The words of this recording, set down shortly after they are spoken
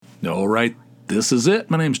All right, this is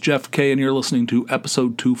it. My name's Jeff K, and you're listening to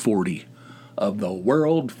episode 240 of the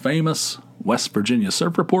world-famous West Virginia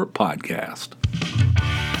Surf Report podcast.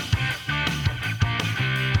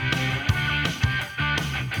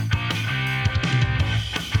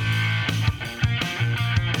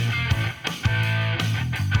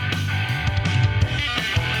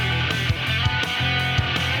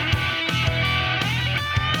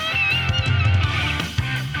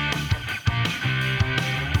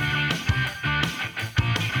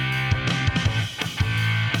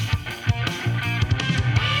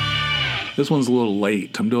 This one's a little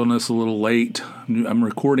late. I'm doing this a little late. I'm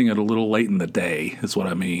recording it a little late in the day, is what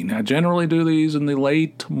I mean. I generally do these in the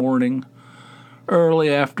late morning, early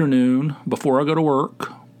afternoon, before I go to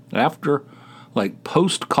work, after, like,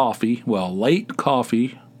 post-coffee, late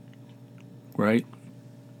coffee, right?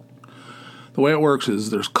 The way it works is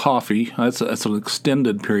there's coffee. That's an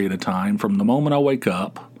extended period of time from the moment I wake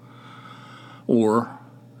up or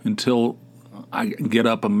until I get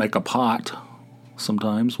up and make a pot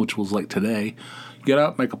sometimes, which was like today. Get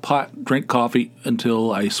up, make a pot, drink coffee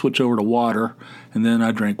until I switch over to water, and then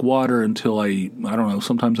I drink water until I don't know,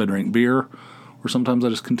 sometimes I drink beer, or sometimes I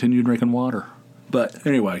just continue drinking water. But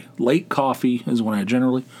anyway, late coffee is when I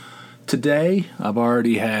generally... Today, I've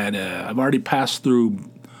already passed through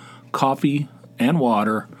coffee and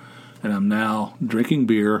water, and I'm now drinking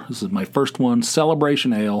beer. This is my first one,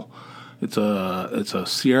 Celebration Ale. It's a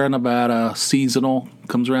Sierra Nevada seasonal,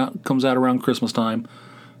 comes out around Christmas time.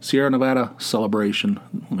 Sierra Nevada Celebration.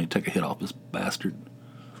 Let me take a hit off this bastard.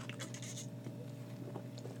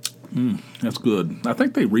 That's good. I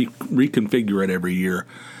think they reconfigure it every year.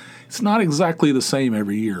 It's not exactly the same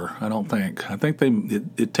every year, I don't think. I think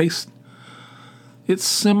it tastes... It's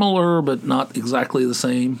similar, but not exactly the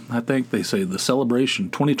same. I think they say the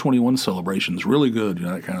celebration, 2021 celebration is really good,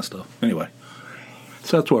 that kind of stuff. Anyway.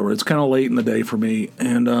 So that's whatever. It's kind of late in the day for me.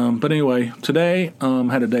 And but anyway, today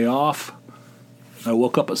had a day off. I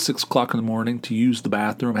woke up at 6 o'clock in the morning to use the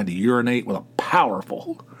bathroom. I had to urinate with a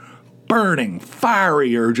powerful, burning,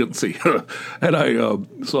 fiery urgency.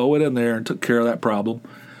 And so I went in there and took care of that problem.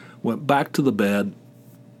 Went back to the bed,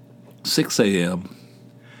 6 a.m.,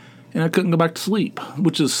 and I couldn't go back to sleep,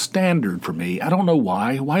 which is standard for me. I don't know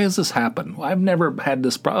why. Why does this happen? I've never had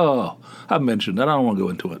this I've mentioned that. I don't want to go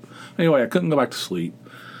into it. Anyway, I couldn't go back to sleep.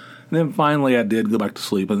 And then finally I did go back to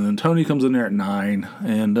sleep. And then Tony comes in there at 9.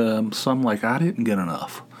 And so I'm like, I didn't get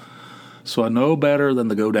enough. So I know better than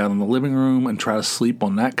to go down in the living room and try to sleep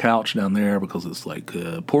on that couch down there because it's like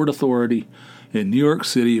Port Authority in New York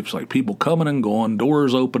City. It's like people coming and going,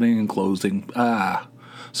 doors opening and closing.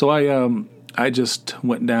 So I just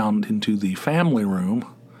went down into the family room.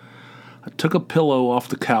 I took a pillow off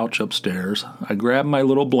the couch upstairs. I grabbed my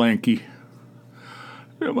little blankie.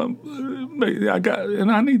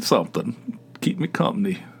 And I need something to keep me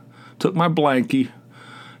company. Took my blankie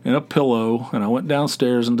and a pillow, and I went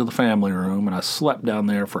downstairs into the family room, and I slept down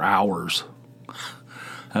there for hours.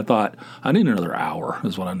 I thought, I need another hour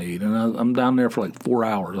is what I need. And I'm down there for like 4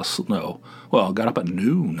 hours. I got up at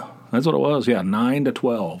noon. That's what it was. Yeah, 9 to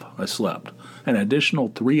 12 I slept. An additional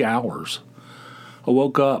 3 hours. I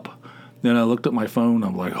woke up. Then I looked at my phone.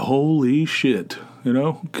 I'm like, holy shit.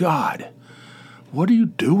 God, what are you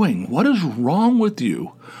doing? What is wrong with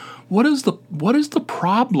you? What is the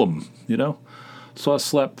problem? So I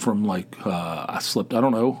slept from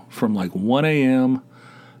from like 1 a.m.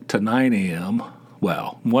 to 9 a.m.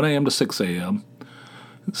 1 a.m. to 6 a.m.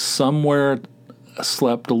 Somewhere I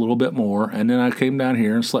slept a little bit more, and then I came down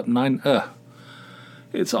here and slept 9.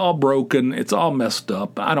 It's all broken. It's all messed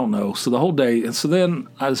up. I don't know. So the whole day, and so then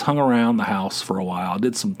I just hung around the house for a while,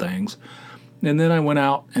 did some things, and then I went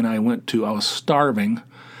out and I was starving,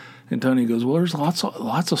 and Tony goes, well, there's lots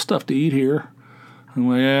of stuff to eat here. I'm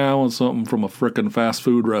like, yeah, I want something from a frickin' fast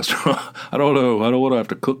food restaurant. I don't know. I don't want to have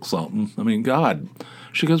to cook something. I mean, God.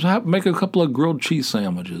 She goes, make a couple of grilled cheese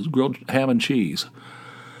sandwiches, grilled ham and cheese.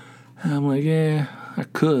 And I'm like, yeah, I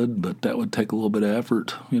could, but that would take a little bit of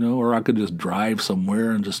effort, or I could just drive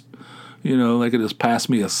somewhere and just, they could just pass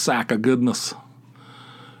me a sack of goodness.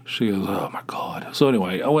 She goes, oh my God. So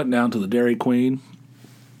anyway, I went down to the Dairy Queen.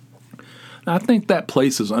 I think that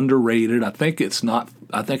place is underrated. I think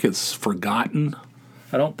it's forgotten.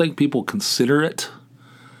 I don't think people consider it.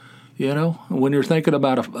 When you're thinking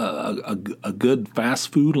about a good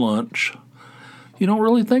fast food lunch, you don't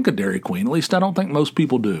really think of Dairy Queen. At least I don't think most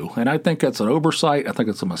people do. And I think that's an oversight. I think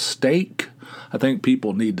it's a mistake. I think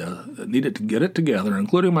people need to get it together,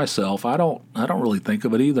 including myself. I don't really think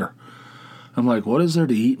of it either. I'm like, what is there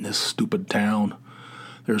to eat in this stupid town?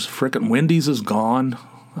 There's frickin' Wendy's is gone.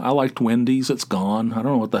 I liked Wendy's. It's gone. I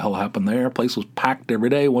don't know what the hell happened there. Place was packed every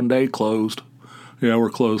day. One day closed. Yeah, we're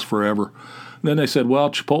closed forever. Then they said,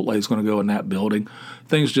 well, Chipotle is going to go in that building.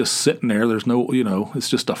 Thing's just sitting there. There's no, it's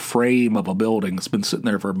just a frame of a building. It's been sitting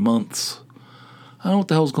there for months. I don't know what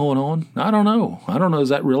the hell's going on. I don't know. Is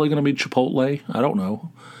that really going to be Chipotle? I don't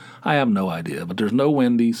know. I have no idea. But there's no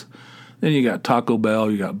Wendy's. Then you got Taco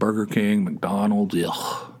Bell. You got Burger King, McDonald's.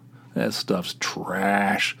 Ugh, that stuff's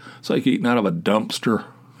trash. It's like eating out of a dumpster.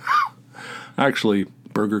 Actually,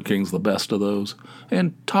 Burger King's the best of those.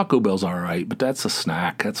 And Taco Bell's all right, but that's a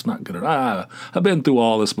snack. That's not good. I've been through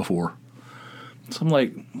all this before. So I'm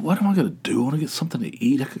like, what am I going to do? I want to get something to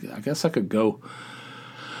eat. I guess I could go.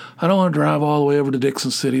 I don't want to drive all the way over to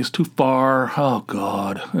Dixon City. It's too far. Oh,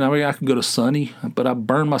 God. I mean, I could go to Sunny, but I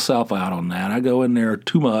burn myself out on that. I go in there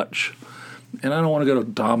too much. And I don't want to go to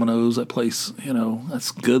Domino's. That place,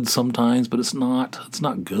 that's good sometimes, but it's not. It's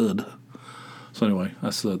not good. So anyway,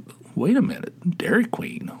 I said, wait a minute. Dairy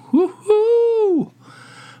Queen. Woo-hoo!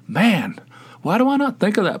 Man, why do I not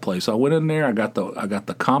think of that place? I went in there. I got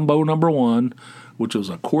the combo number 1, which was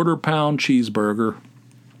a 1/4-pound cheeseburger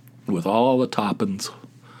with all the toppings.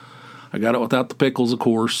 I got it without the pickles, of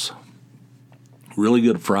course. Really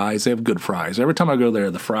good fries. They have good fries. Every time I go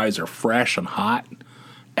there, the fries are fresh and hot.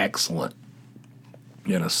 Excellent.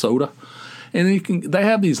 And a soda. And they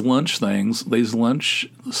have these lunch things, these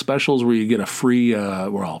lunch specials where you get a free,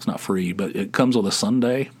 well, it's not free, but it comes with a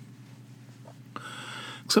sundae.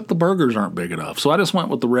 Except the burgers aren't big enough. So I just went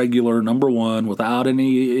with the regular number 1 without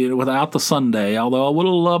the sundae, although I would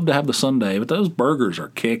have loved to have the sundae, but those burgers are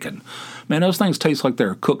kicking. Man, those things taste like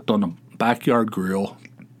they're cooked on a backyard grill.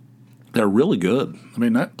 They're really good. I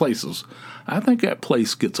mean, I think that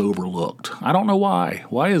place gets overlooked. I don't know why.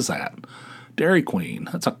 Why is that? Dairy Queen.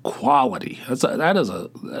 That's a quality. That is a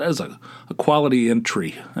quality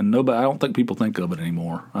entry, and I don't think people think of it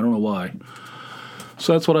anymore. I don't know why.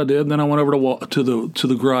 So that's what I did. Then I went over to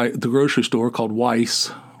the grocery store called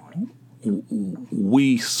Weiss's.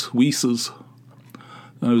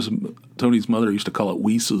 Tony's mother used to call it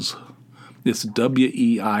Weiss's. It's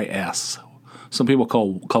Weis. Some people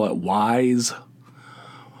call it Wise.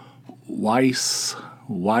 Weiss's.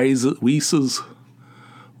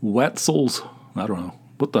 Wetzel's. I don't know.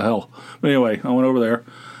 What the hell? But anyway, I went over there.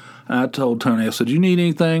 And I told Tony, I said, you need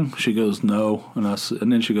anything? She goes, no.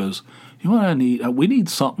 And then she goes, you know what I need? We need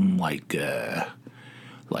something like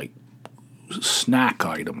snack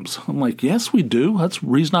items. I'm like, yes, we do. That's the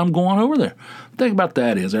reason I'm going over there. The thing about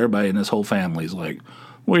that is everybody in this whole family is like,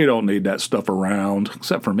 we don't need that stuff around.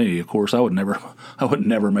 Except for me, of course. I would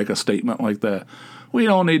never make a statement like that. We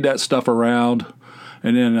don't need that stuff around.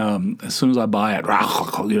 And then as soon as I buy it,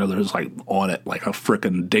 there's like on it like a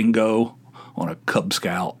frickin' dingo on a Cub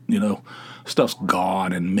Scout, Stuff's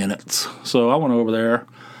gone in minutes. So I went over there.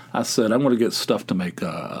 I said, I'm going to get stuff to make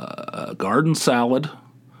a garden salad,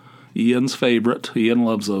 Ian's favorite. Ian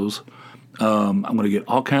loves those. I'm going to get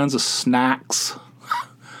all kinds of snacks.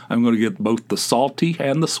 I'm going to get both the salty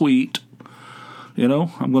and the sweet.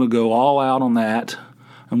 I'm going to go all out on that.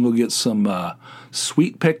 I'm going to get some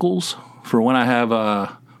sweet pickles for when I have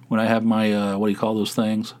my what do you call those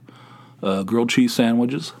things? Grilled cheese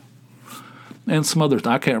sandwiches. And some others.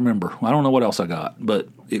 I can't remember. I don't know what else I got, but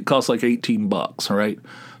it cost like $18, all right?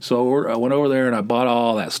 So I went over there and I bought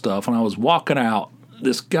all that stuff. And I was walking out.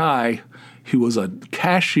 This guy who was a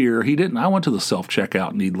cashier, I went to the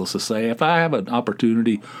self-checkout, needless to say. If I have an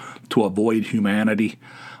opportunity to avoid humanity,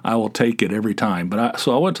 I will take it every time.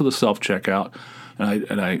 So I went to the self-checkout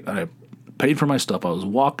and I paid for my stuff. I was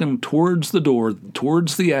walking towards the door,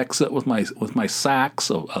 towards the exit with my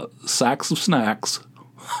sacks of snacks.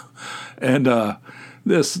 And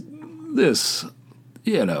this,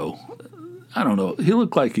 I don't know. He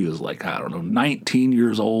looked like he was 19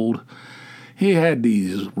 years old. He had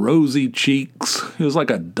these rosy cheeks. He was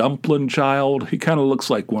like a Dumplin child. He kind of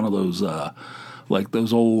looks like one of those, like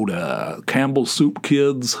those old Campbell soup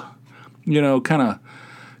kids. Kind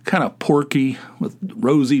of porky with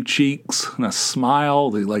rosy cheeks and a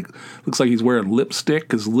smile. He looks like he's wearing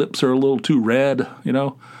lipstick. His lips are a little too red.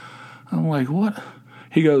 I'm like, what?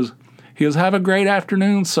 He goes, have a great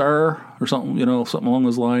afternoon, sir, or something, something along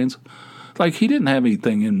those lines. Like, he didn't have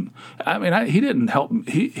anything in, he didn't help,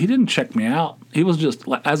 he didn't check me out. He was just,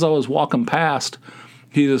 as I was walking past,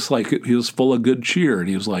 he was full of good cheer, and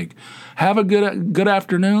he was like, have a good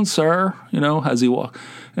afternoon, sir, as he walked.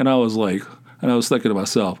 And I was thinking to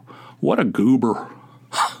myself, what a goober,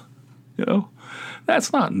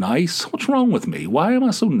 that's not nice. What's wrong with me? Why am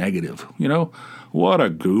I so negative? What a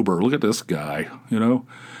goober. Look at this guy,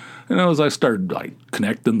 And as I started like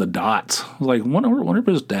connecting the dots, I was like, wonder if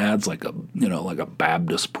his dad's like a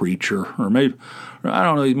Baptist preacher, or maybe, I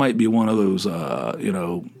don't know, he might be one of those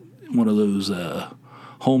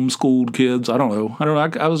homeschooled kids. I don't know.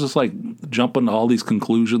 I was just like jumping to all these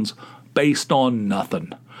conclusions based on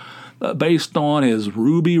nothing. Based on his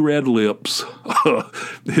ruby red lips,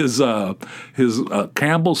 his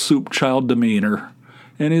Campbell soup child demeanor,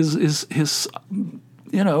 and his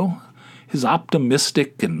he's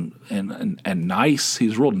optimistic and nice.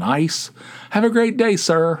 He's real nice. Have a great day,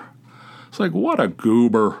 sir. It's like, what a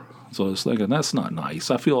goober. So I was thinking, that's not nice.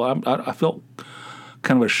 I felt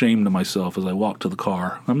kind of ashamed of myself as I walked to the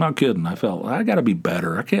car. I'm not kidding. I felt, I got to be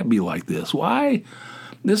better. I can't be like this. Why?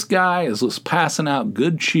 This guy is just passing out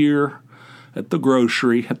good cheer at the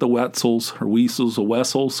grocery, at the Wetzel's, or Weasels, or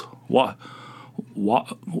Wessels,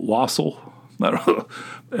 Wassel.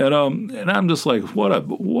 And I'm just like, what?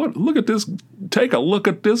 Look at this. Take a look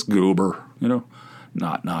at this goober.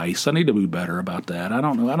 Not nice. I need to be better about that. I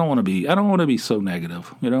don't know. I don't want to be so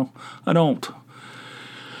negative. I don't.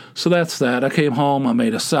 So that's that. I came home. I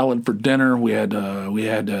made a salad for dinner. We had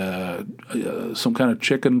some kind of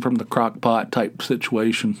chicken from the crock pot type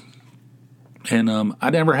situation. And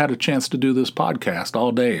I never had a chance to do this podcast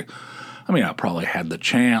all day. I mean, I probably had the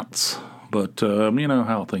chance, but you know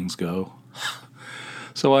how things go.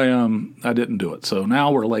 So I didn't do it. So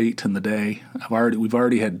now we're late in the day. We've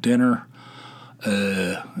already had dinner,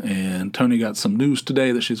 and Tony got some news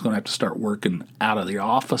today that she's going to have to start working out of the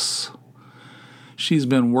office. She's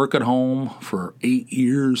been working home for 8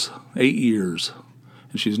 years, and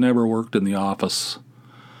she's never worked in the office.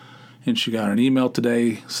 And she got an email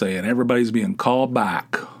today saying everybody's being called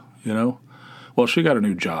back, Well, she got a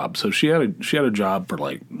new job. So she had a job for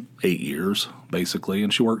like 8 years, basically,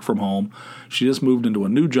 and she worked from home. She just moved into a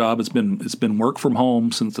new job. It's been work from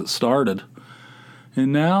home since it started.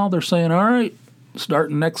 And now they're saying, all right,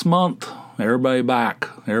 starting next month, everybody back.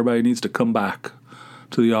 Everybody needs to come back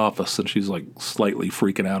to the office. And she's like slightly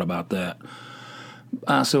freaking out about that.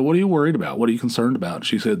 I said, what are you worried about? What are you concerned about?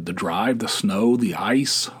 She said, the drive, the snow, the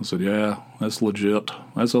ice. I said, yeah, that's legit.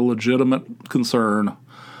 That's a legitimate concern.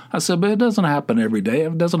 I said, but it doesn't happen every day.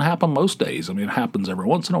 It doesn't happen most days. I mean, it happens every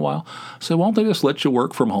once in a while. I said, won't they just let you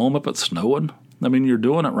work from home if it's snowing? I mean, you're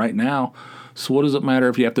doing it right now. So what does it matter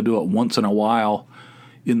if you have to do it once in a while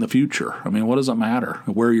in the future? I mean, what does it matter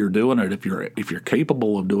where you're doing it? If you're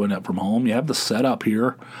capable of doing it from home, you have the setup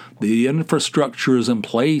here. The infrastructure is in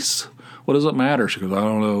place. What does it matter? She goes, I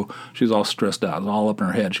don't know. She's all stressed out. It's all up in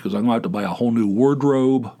her head. She goes, I'm going to have to buy a whole new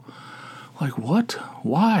wardrobe. Like, what?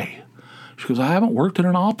 Why? She goes, I haven't worked in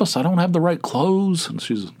an office. I don't have the right clothes. And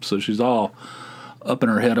she's all up in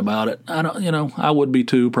her head about it. I don't, I would be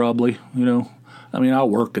too, probably, I mean, I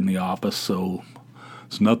work in the office, so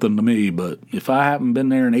it's nothing to me. But if I haven't been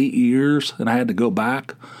there in 8 years and I had to go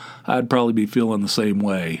back, I'd probably be feeling the same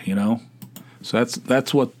way, So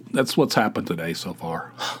that's what's happened today so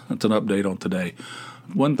far. That's an update on today.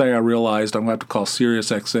 One thing I realized, I'm going to have to call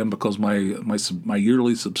SiriusXM because my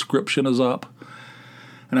yearly subscription is up.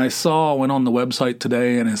 And I went on the website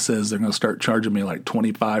today, and it says they're going to start charging me like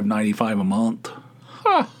 $25.95 a month.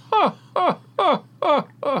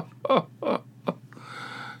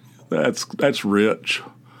 That's rich.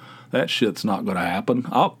 That shit's not going to happen.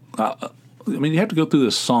 I mean, you have to go through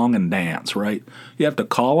this song and dance, right? You have to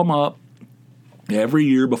call them up every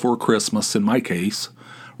year before Christmas, in my case,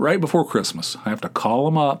 right before Christmas. I have to call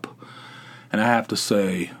them up, and I have to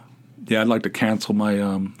say, yeah, I'd like to cancel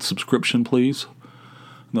my subscription, please.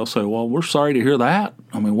 And they'll say, well, we're sorry to hear that.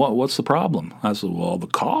 I mean, what's the problem? I said, well, the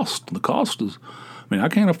cost. The cost is, I mean, I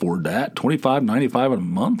can't afford that. $25.95 a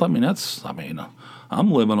month. I mean, I'm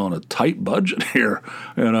living on a tight budget here.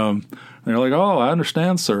 And they're like, oh, I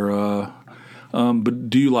understand, sir. But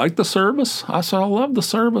do you like the service? I said, I love the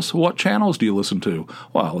service. What channels do you listen to?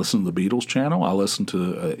 Well, I listen to the Beatles channel. I listen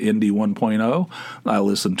to Indie 1.0. I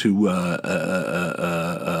listen to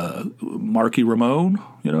Marky Ramone,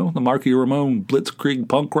 the Marky Ramone Blitzkrieg,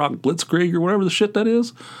 punk rock Blitzkrieg, or whatever the shit that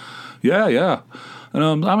is. Yeah.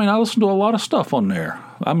 And I mean, I listen to a lot of stuff on there.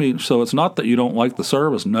 I mean, so it's not that you don't like the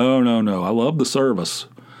service. No. I love the service.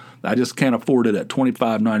 I just can't afford it at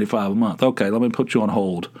 $25.95 a month. Okay, let me put you on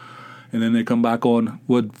hold. And then they come back on,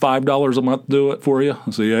 would $5 a month do it for you?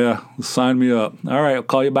 I say, yeah, sign me up. All right, I'll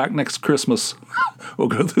call you back next Christmas. We'll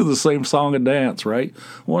go through the same song and dance, right?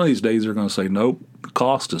 One of these days they're going to say, nope, the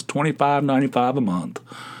cost is $25.95 a month.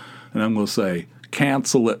 And I'm going to say,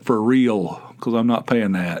 cancel it for real, because I'm not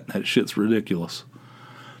paying that. That shit's ridiculous.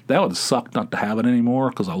 That would suck not to have it anymore,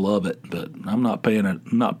 because I love it, but I'm not paying it.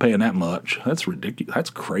 I'm not paying that much. That's ridiculous. That's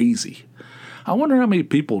crazy. I wonder how many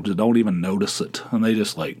people just don't even notice it, and they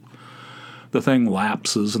just like, the thing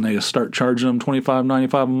lapses and they just start charging them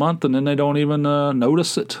 $25.95 a month, and then they don't even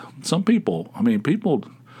notice it. Some people,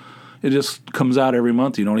 it just comes out every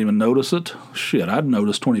month. You don't even notice it. Shit, I'd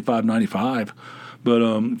notice $25.95. But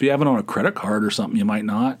if you have it on a credit card or something, you might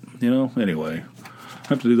not. Anyway, I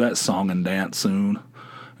have to do that song and dance soon.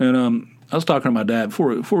 And I was talking to my dad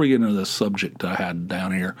before we get into this subject I had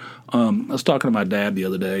down here. I was talking to my dad the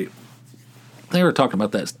other day. They were talking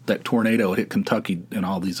about that tornado hit Kentucky and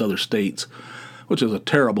all these other states, which is a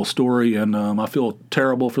terrible story, and I feel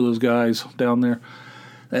terrible for those guys down there.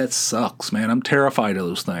 That sucks, man. I'm terrified of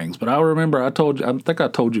those things. But I remember I think I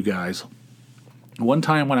told you guys, one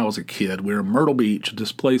time when I was a kid, we were in Myrtle Beach at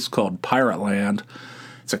this place called Pirate Land.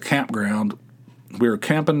 It's a campground. We were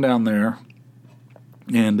camping down there,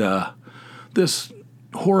 and this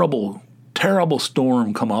horrible, terrible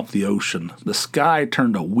storm come off the ocean. The sky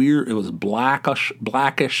turned it was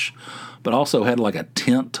blackish, but also had like a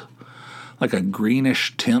tint, like a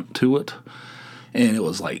greenish tint to it. And it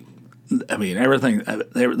was like, everything,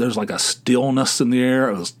 there's like a stillness in the air.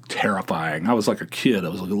 It was terrifying. I was like a kid. I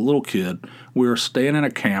was like a little kid. We were staying in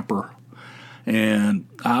a camper, and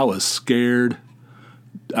I was scared.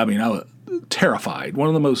 I was terrified. One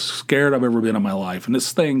of the most scared I've ever been in my life. And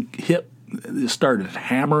this thing it started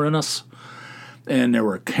hammering us, and there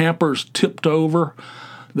were campers tipped over.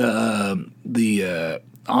 The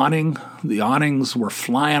awnings were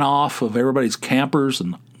flying off of everybody's campers,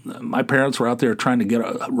 and my parents were out there trying to get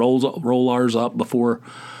roll ours up before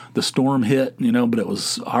the storm hit, but it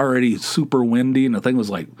was already super windy, and the thing was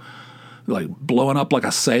like blowing up like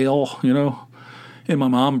a sail, and my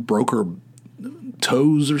mom broke her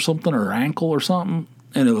toes or something, or her ankle or something.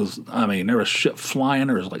 And it was, there was shit flying.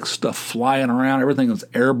 There was like stuff flying around. Everything was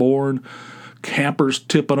airborne. Campers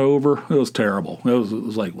tipping over. It was terrible. It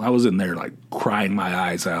was like I was in there like crying my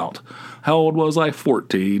eyes out. How old was I?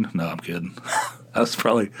 14. No, I'm kidding. I was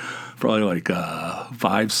probably like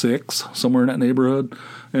 5, 6, somewhere in that neighborhood.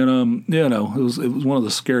 And it was one of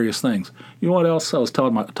the scariest things. You know what else? I was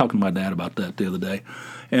talking to my dad about that the other day,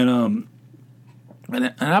 and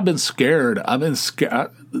I've been scared.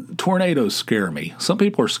 Tornadoes scare me. Some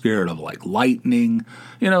people are scared of like lightning.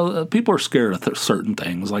 People are scared of certain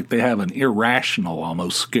things. Like they have an irrational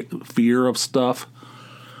almost fear of stuff.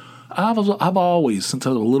 I've always, since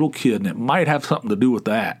I was a little kid, and it might have something to do with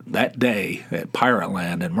that day at Pirate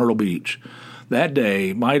Land in Myrtle Beach. That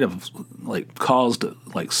day might have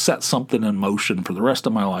set something in motion for the rest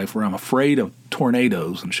of my life where I'm afraid of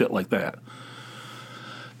tornadoes and shit like that.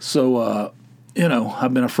 So,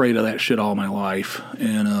 I've been afraid of that shit all my life.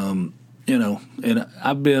 And, and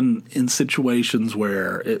I've been in situations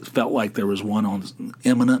where it felt like there was one on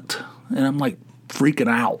imminent, and I'm like freaking it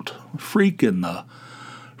out.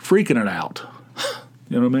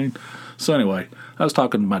 You know what I mean? So anyway, I was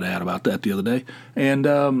talking to my dad about that the other day, and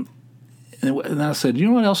I said, you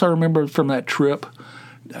know what else I remember from that trip?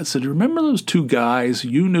 I said, remember those two guys?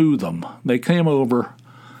 You knew them. They came over.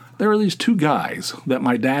 There were these two guys that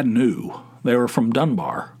my dad knew. They were from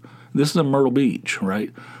Dunbar. This is in Myrtle Beach,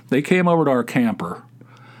 right? They came over to our camper,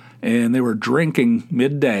 and they were drinking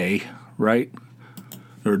midday, right?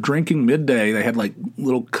 They were drinking midday. They had like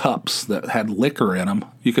little cups that had liquor in them.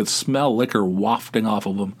 You could smell liquor wafting off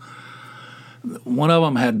of them. One of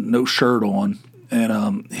them had no shirt on,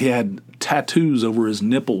 and he had tattoos over his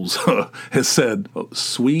nipples. It said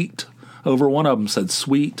sweet. Over one of them said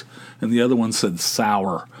sweet, and the other one said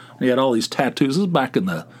sour. He had all these tattoos. This is back in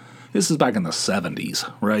the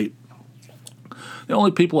 70s, right? The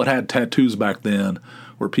only people that had tattoos back then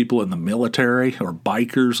were people in the military or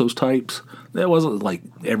bikers, those types. It wasn't like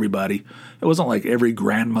everybody. It wasn't like every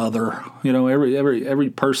grandmother. Every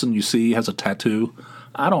person you see has a tattoo.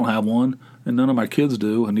 I don't have one, and none of my kids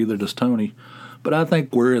do, and neither does Tony. But I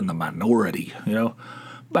think we're in the minority,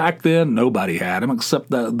 Back then, nobody had them except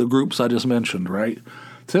the groups I just mentioned, right?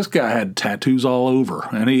 This guy had tattoos all over,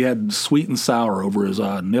 and he had sweet and sour over his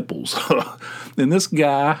nipples. And this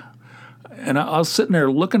guy, and I was sitting there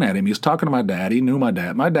looking at him. He was talking to my dad. He knew my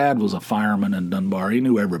dad. My dad was a fireman in Dunbar. He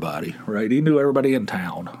knew everybody, right? He knew everybody in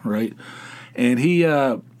town, right? And he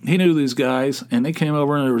knew these guys, and they came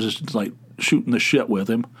over, and they were just like shooting the shit with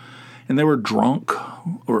him. And they were drunk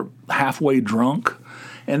or halfway drunk.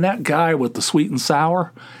 And that guy with the sweet and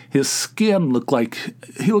sour, his skin looked like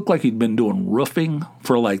he'd been doing roofing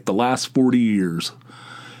for like the last 40 years.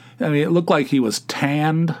 It looked like he was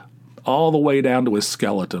tanned all the way down to his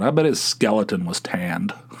skeleton. I bet his skeleton was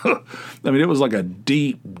tanned. It was like a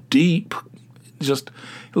deep, just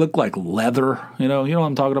it looked like leather. You know what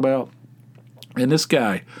I'm talking about? And this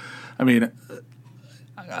guy, I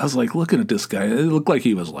was like looking at this guy. It looked like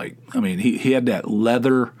he was like, he had that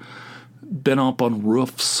leather been up on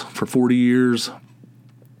roofs for 40 years.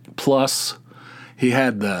 Plus, he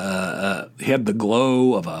had the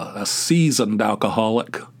glow of a seasoned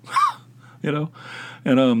alcoholic, you know.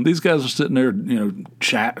 And these guys are sitting there,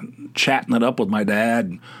 chatting it up with my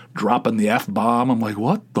dad, dropping the F-bomb. I'm like,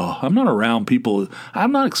 what the? I'm not around people.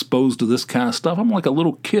 I'm not exposed to this kind of stuff. I'm like a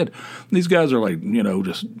little kid. These guys are like,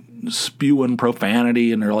 just spewing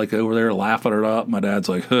profanity, and they're like over there laughing it up. My dad's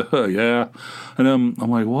like, yeah. And I'm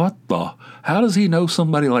like, what the? How does he know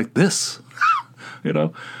somebody like this?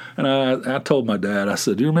 And I told my dad, I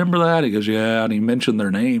said, do you remember that? He goes, yeah. And he mentioned their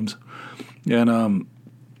names. And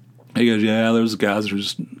he goes, yeah, those guys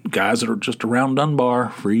that are just around Dunbar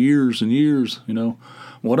for years and years,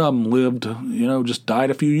 One of them lived, just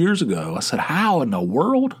died a few years ago. I said, how in the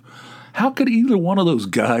world? How could either one of those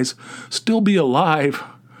guys still be alive,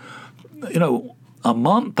 a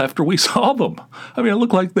month after we saw them? I mean, it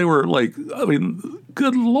looked like they were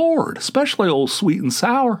good Lord, especially old Sweet and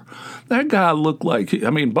Sour. That guy looked like,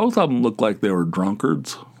 both of them looked like they were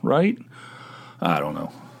drunkards, right? I don't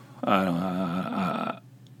know.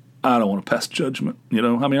 I don't want to pass judgment,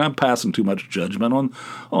 I'm passing too much judgment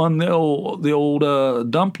on the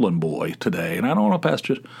old Dumplin boy today, and I don't want to pass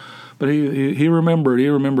judgment. But he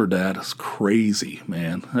remembered that. It's crazy,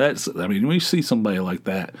 man. When you see somebody like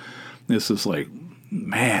that, this is like,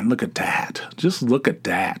 man, look at that. Just look at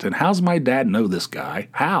that. And how's my dad know this guy?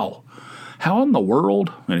 How in the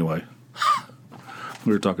world? Anyway,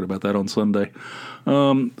 we were talking about that on Sunday.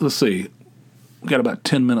 Let's see. We got about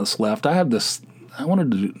 10 minutes left. I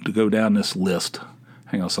wanted to go down this list.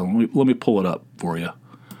 Hang on a second. Let me pull it up for you.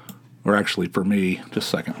 Or actually, for me, just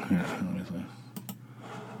a second. Yeah, let me see.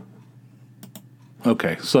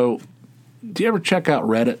 Okay, so do you ever check out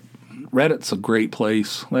Reddit? Reddit's a great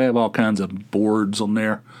place. They have all kinds of boards on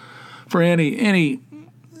there for any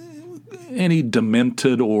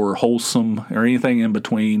demented or wholesome or anything in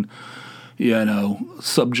between,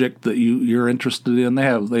 subject that you're interested in. They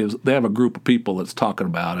have a group of people that's talking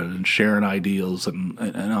about it and sharing ideas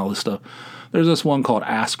and all this stuff. There's this one called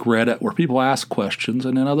Ask Reddit where people ask questions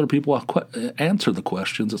and then other people answer the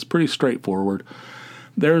questions. It's pretty straightforward.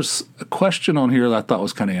 There's a question on here that I thought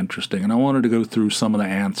was kind of interesting, and I wanted to go through some of the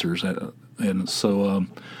answers. And so,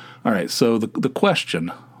 all right, so the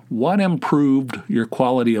question, what improved your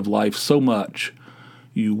quality of life so much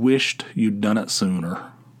you wished you'd done it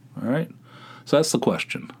sooner? All right, so that's the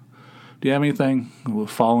question. Do you have anything that would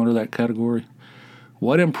fall under that category?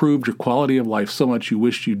 What improved your quality of life so much you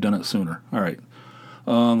wished you'd done it sooner? All right,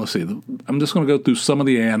 let's see. I'm just going to go through some of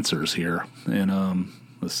the answers here, and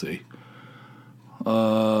let's see. Hang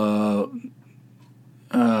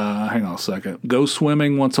on a second. Go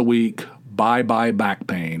swimming once a week. Bye back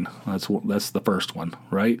pain. That's the first one,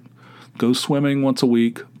 right? Go swimming once a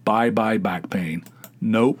week. Bye back pain.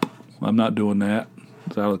 Nope, I'm not doing that.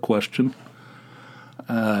 It's out of the question.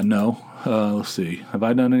 No. Let's see. Have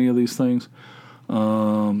I done any of these things?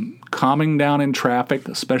 Calming down in traffic,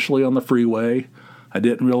 especially on the freeway. I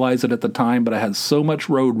didn't realize it at the time, but I had so much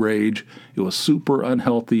road rage, it was super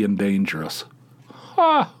unhealthy and dangerous.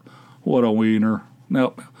 What a wiener.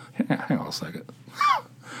 No, hang on a second.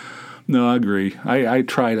 No, I agree. I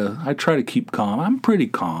try to keep calm. I'm pretty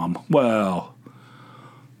calm. Well,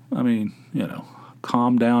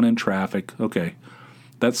 calm down in traffic. Okay,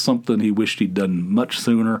 that's something he wished he'd done much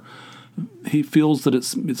sooner. He feels that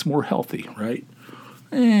it's more healthy, right?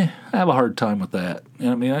 I have a hard time with that.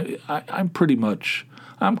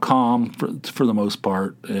 I'm calm for the most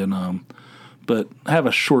part, and but I have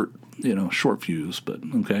a short fuse. But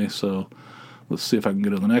okay, so let's see if I can go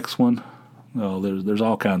to the next one. Oh, there's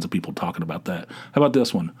all kinds of people talking about that. How about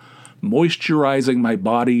this one? Moisturizing my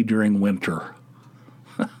body during winter.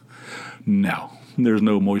 No, there's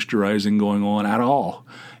no moisturizing going on at all.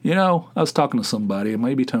 I was talking to somebody, it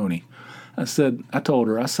might be Tony. I told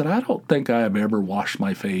her, I don't think I have ever washed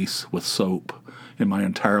my face with soap in my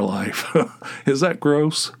entire life. Is that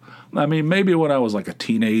gross? Maybe when I was like a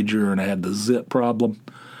teenager and I had the zit problem,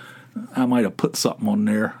 I might have put something on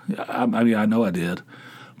there. I know I did.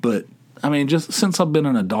 But, just since I've been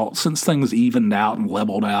an adult, since things evened out and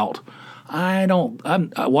leveled out, I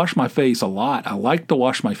wash my face a lot. I like to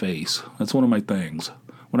wash my face. That's one of my things.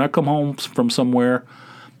 When I come home from somewhere,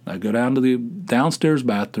 I go down to the downstairs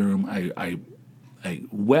bathroom. I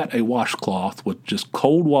wet a washcloth with just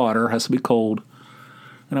cold water, has to be cold,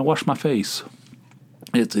 and I wash my face.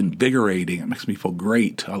 It's invigorating. It makes me feel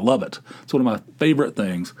great. I love it. It's one of my favorite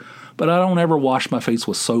things. But I don't ever wash my face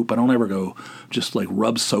with soap. I don't ever go just like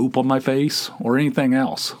rub soap on my face or anything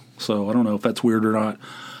else. So I don't know if that's weird or not.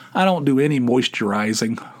 I don't do any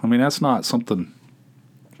moisturizing. That's not something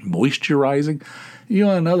Moisturizing.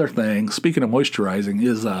 Another thing, speaking of moisturizing,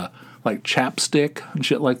 is like chapstick and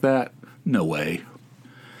shit like that. No way.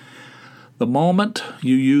 The moment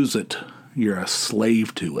you use it, you're a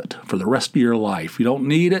slave to it for the rest of your life. You don't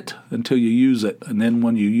need it until you use it, and then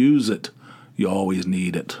when you use it, you always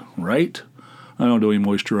need it, right? I don't do any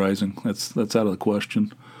moisturizing. That's out of the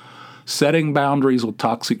question. Setting boundaries with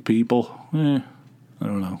toxic people, I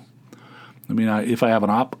don't know. I mean, if I have an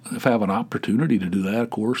opportunity to do that, of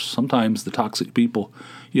course. Sometimes the toxic people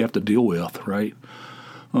you have to deal with, right?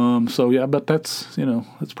 But that's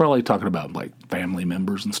probably talking about like family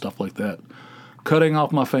members and stuff like that. Cutting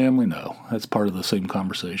off my family, no, that's part of the same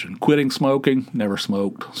conversation. Quitting smoking, never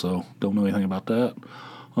smoked, so don't know anything about that.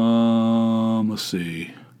 Let's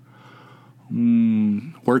see.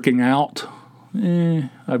 Working out,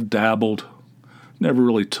 I've dabbled, never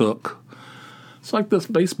really took. It's like this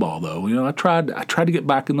baseball, though. I tried to get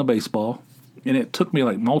back into baseball, and it took me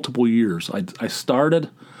like multiple years. I started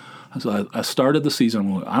the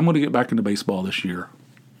season. I'm going to get back into baseball this year,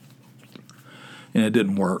 and it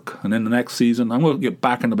didn't work. And then the next season, I'm going to get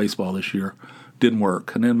back into baseball this year. Didn't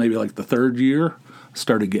work. And then maybe like the third year,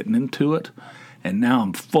 started getting into it, and now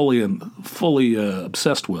I'm fully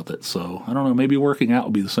obsessed with it. So I don't know. Maybe working out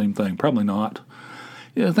would be the same thing. Probably not.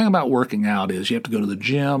 The thing about working out is you have to go to the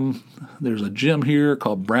gym. There's a gym here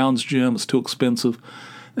called Brown's Gym. It's too expensive.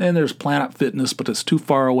 And there's Planet Fitness, but it's too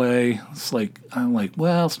far away. I'm like,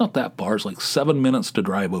 well, it's not that far. It's like 7 minutes to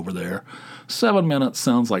drive over there. 7 minutes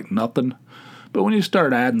sounds like nothing. But when you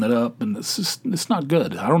start adding it up, and it's not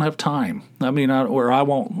good. I don't have time. I mean,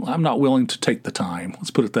 I'm not willing to take the time.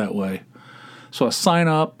 Let's put it that way. So I sign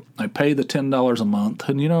up. I pay the $10 a month.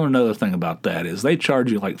 And another thing about that is they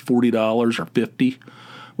charge you like $40 or $50.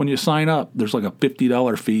 When you sign up, there's like a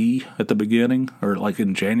 $50 fee at the beginning, or like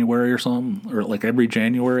in January or something, or like every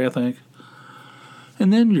January, I think.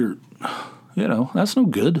 And then that's no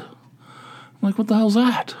good. I'm like, what the hell's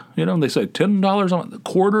that? They say $10 a month,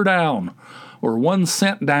 quarter down, or 1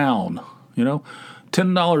 cent down,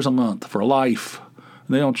 $10 a month for life.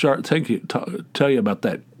 And they don't tell you about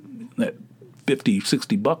that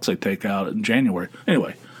 $50-$60 they take out in January.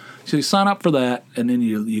 Anyway, so you sign up for that, and then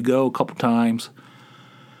you go a couple times.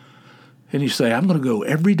 And you say, I'm going to go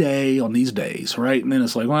every day on these days, right? And then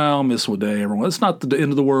it's like, well, I'll miss a day. Everyone, it's not the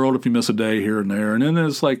end of the world if you miss a day here and there. And then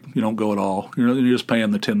it's like, you don't go at all. You're just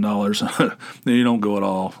paying the $10. Then you don't go at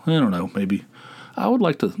all. I don't know. Maybe I would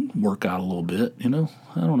like to work out a little bit. I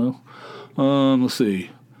don't know. Let's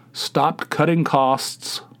see. Stopped cutting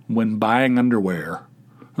costs when buying underwear.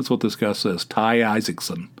 That's what this guy says. Ty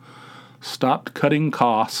Isaacson. Stopped cutting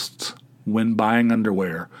costs when buying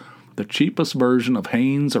underwear. The cheapest version of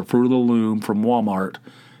Hanes or Fruit of the Loom from Walmart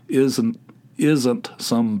isn't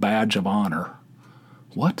some badge of honor.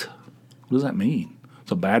 What? What does that mean?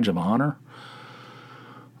 It's a badge of honor?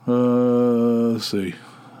 Let's see.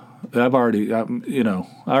 I already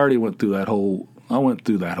went through that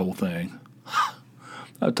whole thing.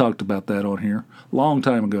 I talked about that on here a long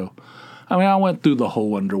time ago. I mean, I went through the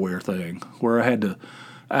whole underwear thing where I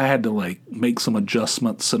had to like make some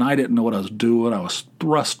adjustments, and I didn't know what I was doing. I was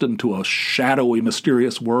thrust into a shadowy,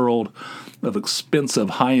 mysterious world of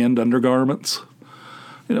expensive, high-end undergarments,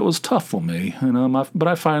 and it was tough for me. But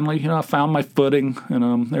I finally, I found my footing,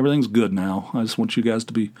 and everything's good now. I just want you guys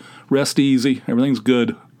to rest easy. Everything's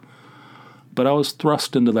good. But I was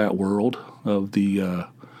thrust into that world of the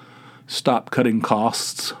stop cutting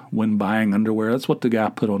costs when buying underwear. That's what the guy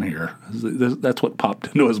put on here. That's what popped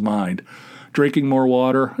into his mind. Drinking more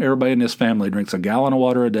water. Everybody in this family drinks a gallon of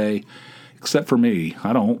water a day, except for me.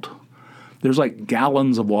 I don't. There's like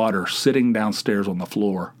gallons of water sitting downstairs on the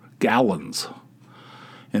floor. Gallons.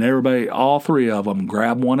 And everybody, all three of them,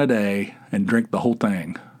 grab one a day and drink the whole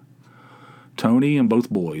thing. Tony and both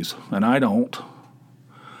boys. And I don't.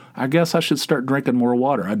 I guess I should start drinking more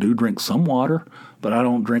water. I do drink some water, but I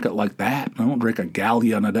don't drink it like that. I don't drink a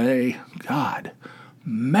gallon a day. God,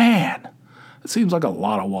 man. It seems like a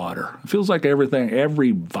lot of water. It feels like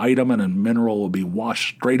every vitamin and mineral will be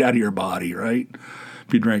washed straight out of your body, right?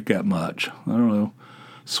 If you drink that much. I don't know.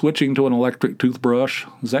 Switching to an electric toothbrush,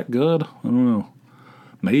 is that good? I don't know.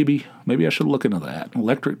 Maybe I should look into that.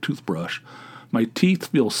 Electric toothbrush. My teeth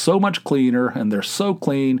feel so much cleaner, and they're so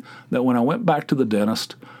clean that when I went back to the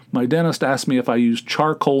dentist, my dentist asked me if I used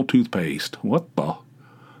charcoal toothpaste. What the?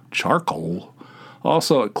 Charcoal?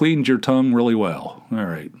 Also, it cleans your tongue really well. All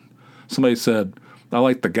right. Somebody said, I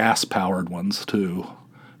like the gas-powered ones, too.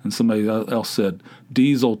 And somebody else said,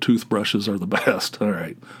 diesel toothbrushes are the best. All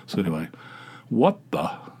right. So anyway, what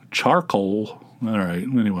the? Charcoal? All right.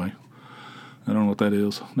 Anyway, I don't know what that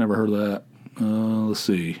is. Never heard of that. Let's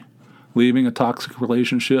see. Leaving a toxic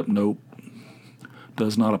relationship? Nope.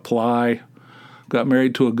 Does not apply. Got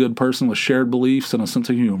married to a good person with shared beliefs and a sense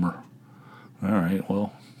of humor. All right,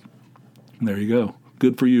 well, there you go.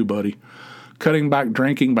 Good for you, buddy. Cutting back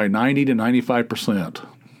drinking by 90 to 95%.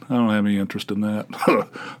 I don't have any interest in that.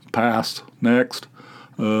 Pass. Next.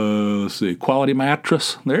 Let's see. Quality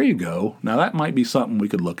mattress. There you go. Now, that might be something we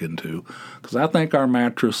could look into, because I think our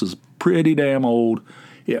mattress is pretty damn old.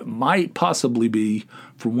 It might possibly be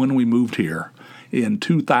from when we moved here in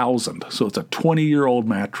 2000. So it's a 20-year-old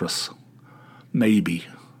mattress. Maybe.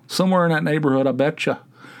 Somewhere in that neighborhood, I betcha.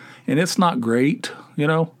 And it's not great,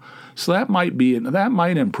 So that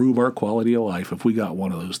might improve our quality of life if we got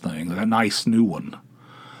one of those things, a nice new one.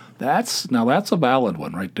 That's a valid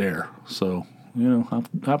one right there. So, I'll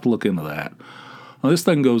have to look into that. Now, this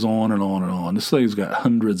thing goes on and on and on. This thing's got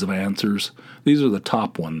hundreds of answers. These are the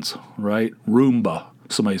top ones, right? Roomba,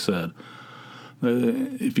 somebody said.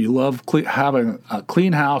 If you love having a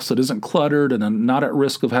clean house that isn't cluttered and not at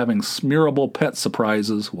risk of having smearable pet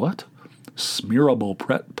surprises. What? Smearable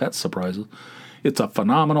pet surprises? It's a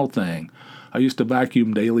phenomenal thing. I used to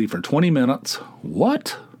vacuum daily for 20 minutes.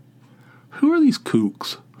 What? Who are these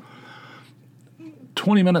kooks?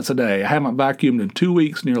 20 minutes a day. I haven't vacuumed in 2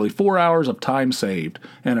 weeks, nearly 4 hours of time saved,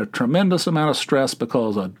 and a tremendous amount of stress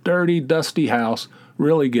because a dirty, dusty house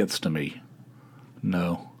really gets to me.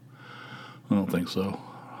 No, I don't think so.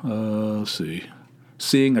 Let's see.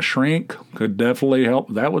 Seeing a shrink could definitely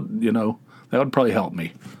help. That would probably help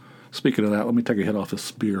me. Speaking of that, let me take a hit off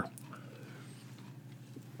this beer.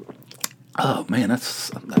 Oh man, that's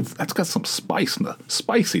got some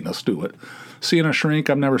spiciness to it. Seeing a shrink,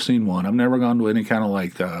 I've never seen one. I've never gone to any kind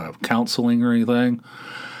of counseling or anything.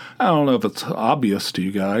 I don't know if it's obvious to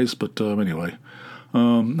you guys, but anyway,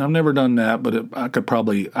 I've never done that. But I could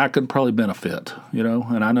probably benefit,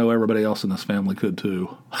 and I know everybody else in this family could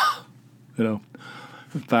too. In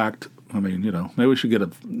fact, maybe we should get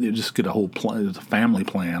a whole plan, a family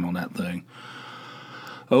plan on that thing.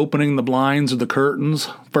 Opening the blinds or the curtains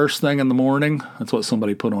first thing in the morning. That's what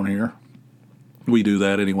somebody put on here. We do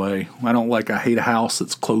that anyway. I hate a house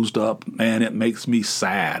that's closed up. Man, it makes me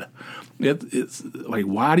sad. It's like,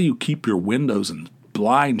 why do you keep your windows and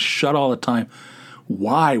blinds shut all the time?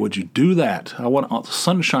 Why would you do that? I want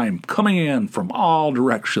sunshine coming in from all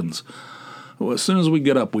directions. Well, as soon as we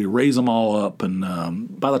get up, we raise them all up,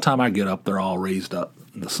 and by the time I get up, they're all raised up.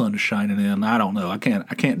 The sun's shining in. I don't know. I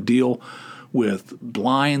can't deal with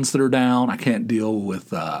blinds that are down. I can't deal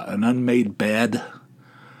with an unmade bed.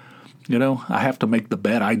 I have to make the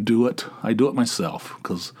bed. I do it myself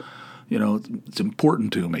because, it's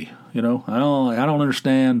important to me. I don't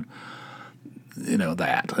understand,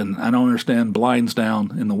 that. And I don't understand blinds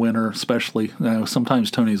down in the winter, especially.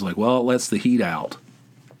 Sometimes Tony's like, well, it lets the heat out.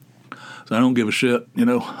 So I don't give a shit.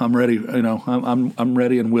 I'm ready. I'm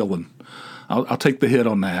ready and willing. I'll take the hit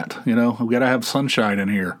on that. I've got to have sunshine in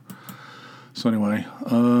here. So anyway,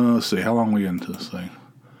 let's see. How long are we into this thing?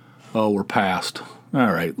 Oh, we're past.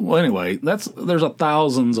 All right. Well, anyway, there's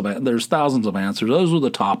thousands of answers. Those were the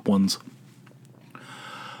top ones.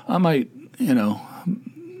 I might,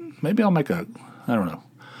 maybe I'll I don't know.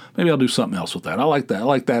 Maybe I'll do something else with that. I like that. I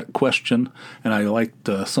like that question, and I liked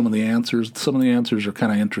some of the answers. Some of the answers are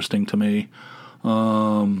kind of interesting to me.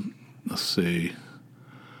 Let's see.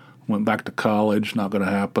 Went back to college. Not going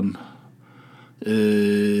to happen.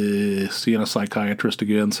 Seeing a psychiatrist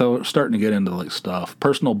again. So starting to get into stuff.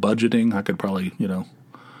 Personal budgeting. I could probably,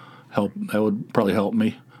 help. That would probably help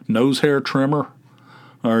me. Nose hair trimmer.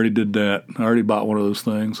 I already did that. I already bought one of those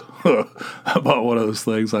things. I bought one of those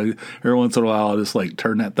things. Every once in a while, I just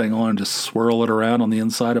turn that thing on and just swirl it around on the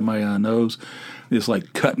inside of my nose. Just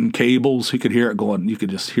cutting cables. You could hear it going. You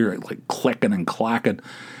could just hear it clicking and clacking.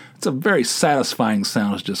 It's a very satisfying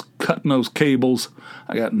sound. It's just cutting those cables.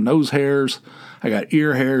 I got nose hairs. I got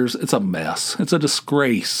ear hairs. It's a mess. It's a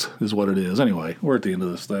disgrace is what it is. Anyway, we're at the end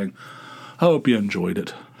of this thing. I hope you enjoyed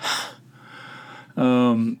it.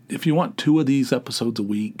 If you want 2 of these episodes a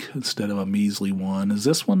week instead of a measly one, is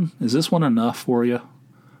this one enough for you?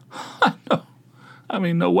 No.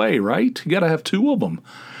 No way, right? You got to have 2 of them.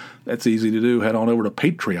 That's easy to do. Head on over to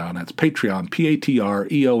Patreon. That's Patreon,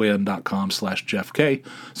 patreon.com/JeffK.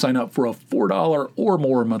 Sign up for a $4 or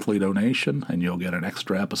more monthly donation, and you'll get an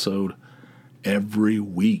extra episode every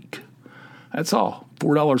week. That's all.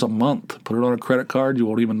 $4 a month. Put it on a credit card. You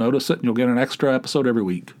won't even notice it, and you'll get an extra episode every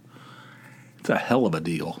week. It's a hell of a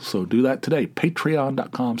deal. So do that today.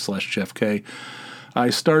 Patreon.com/JeffK.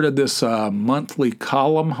 I started this monthly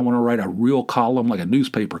column. I want to write a real column, like a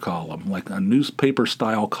newspaper column, like a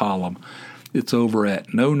newspaper-style column. It's over at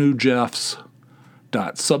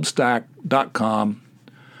nonewjeffs.substack.com.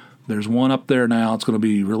 There's one up there now. It's going to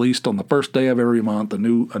be released on the first day of every month, a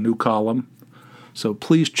new column. So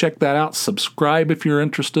please check that out. Subscribe if you're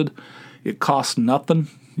interested. It costs nothing.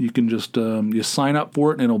 You can just you sign up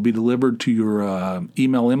for it, and it'll be delivered to your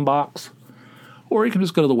email inbox. Or you can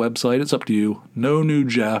just go to the website. It's up to you. No New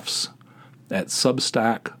Jeffs at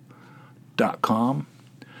Substack.com.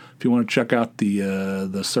 If you want to check out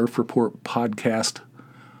the Surf Report podcast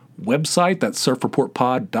website, that's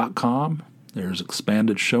surfreportpod.com. There's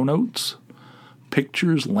expanded show notes,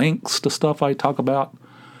 pictures, links to stuff I talk about.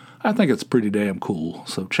 I think it's pretty damn cool.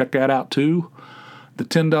 So check that out too. The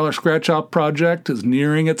 $10 Scratch-Off project is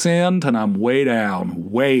nearing its end, and I'm way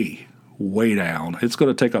down, way down. It's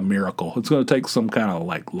going to take a miracle. It's going to take some kind of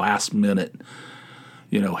like last minute,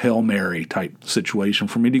 Hail Mary type situation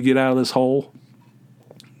for me to get out of this hole.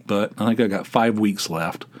 But I think I got 5 weeks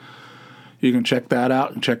left. You can check that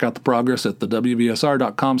out and check out the progress at the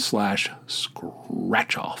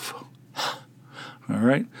wvsr.com/scratchoff. All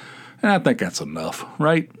right. And I think that's enough,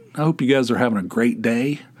 right? I hope you guys are having a great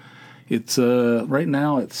day. It's right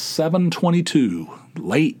now it's 7:22,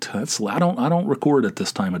 late. I don't record at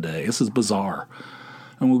this time of day. This is bizarre.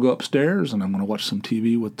 And we'll go upstairs, and I'm going to watch some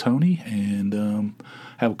TV with Tony and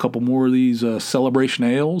have a couple more of these celebration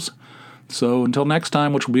ales. So until next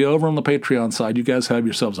time, which will be over on the Patreon side, you guys have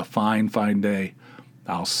yourselves a fine, fine day.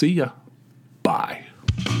 I'll see ya. Bye.